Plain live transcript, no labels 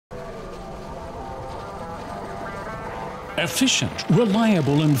efficient,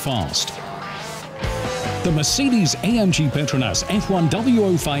 reliable and fast. The Mercedes-AMG PETRONAS F1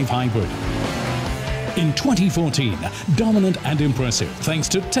 W05 Hybrid. In 2014, dominant and impressive thanks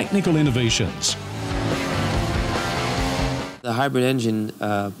to technical innovations. The hybrid engine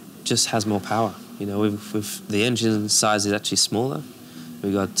just has more power. You know, with the engine size is actually smaller.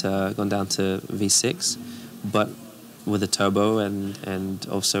 We got gone down to V6, but with the turbo and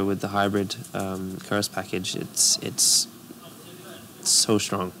also with the hybrid Curse package, it's so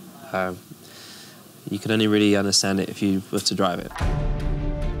strong. You can only really understand it if you were to drive it.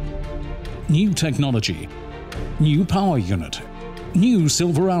 New technology, new power unit, new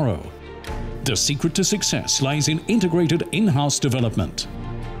Silver Arrow. The secret to success lies in integrated in-house development.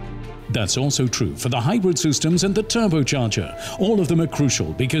 That's also true for the hybrid systems and the turbocharger. All of them are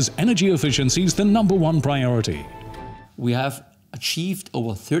crucial because energy efficiency is the #1 priority. We have achieved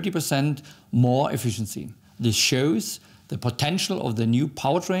over 30% more efficiency. This shows the potential of the new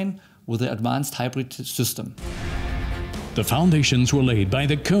powertrain with the advanced hybrid system. The foundations were laid by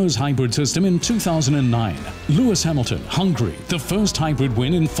the Curse hybrid system in 2009. Lewis Hamilton, Hungary, the first hybrid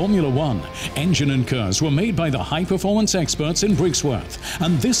win in Formula One. Engine and Curse were made by the high-performance experts in Brixworth,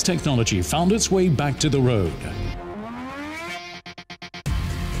 and this technology found its way back to the road.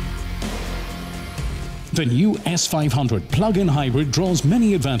 The new S500 plug-in hybrid draws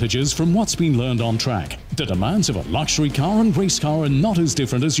many advantages from what's been learned on track. The demands of a luxury car and race car are not as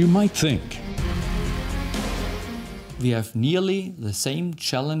different as you might think. We have nearly the same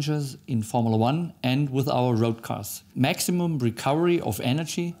challenges in Formula One and with our road cars. Maximum recovery of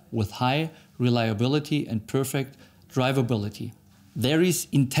energy with high reliability and perfect drivability. There is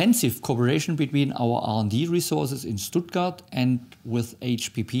intensive cooperation between our R&D resources in Stuttgart and with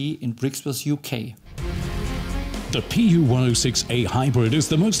HPP in Brixworth, UK. The PU106A Hybrid is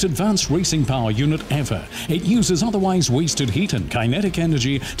the most advanced racing power unit ever. It uses otherwise wasted heat and kinetic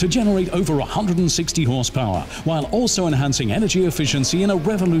energy to generate over 160 horsepower, while also enhancing energy efficiency in a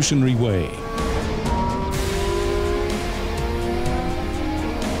revolutionary way.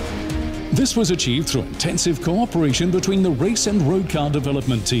 This was achieved through intensive cooperation between the race and road car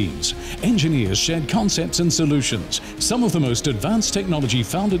development teams. Engineers shared concepts and solutions. Some of the most advanced technology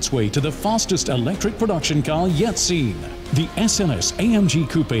found its way to the fastest electric production car yet seen. The SLS AMG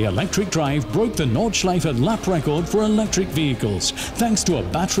Coupé electric drive broke the Nordschleife lap record for electric vehicles, thanks to a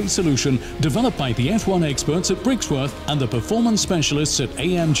battery solution developed by the F1 experts at Brixworth and the performance specialists at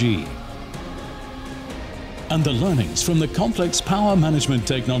AMG. And the learnings from the complex power management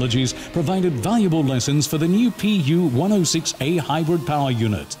technologies provided valuable lessons for the new PU106A hybrid power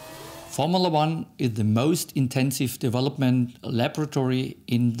unit. Formula One is the most intensive development laboratory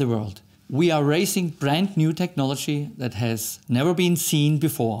in the world. We are racing brand new technology that has never been seen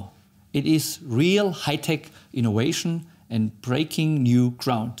before. It is real high-tech innovation and breaking new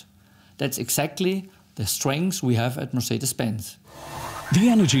ground. That's exactly the strengths we have at Mercedes-Benz. The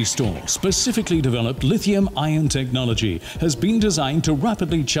Energy Store, specifically developed lithium-ion technology, has been designed to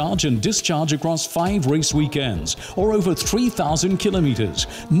rapidly charge and discharge across 5 race weekends, or over 3,000 kilometers.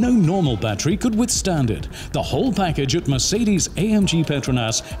 No normal battery could withstand it. The whole package at Mercedes-AMG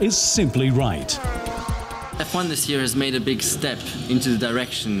PETRONAS is simply right. F1 this year has made a big step into the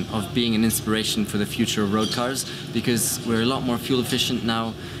direction of being an inspiration for the future of road cars, because we're a lot more fuel efficient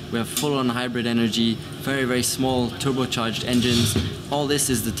now. We have full-on hybrid energy, very, very small turbocharged engines. All this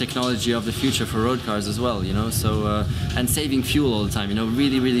is the technology of the future for road cars as well, you know, so, and saving fuel all the time, you know,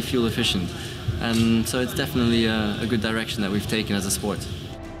 really, really fuel efficient. And so it's definitely a good direction that we've taken as a sport.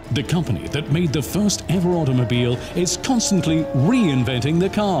 The company that made the first ever automobile is constantly reinventing the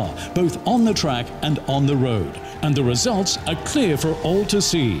car, both on the track and on the road. And the results are clear for all to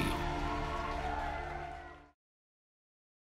see.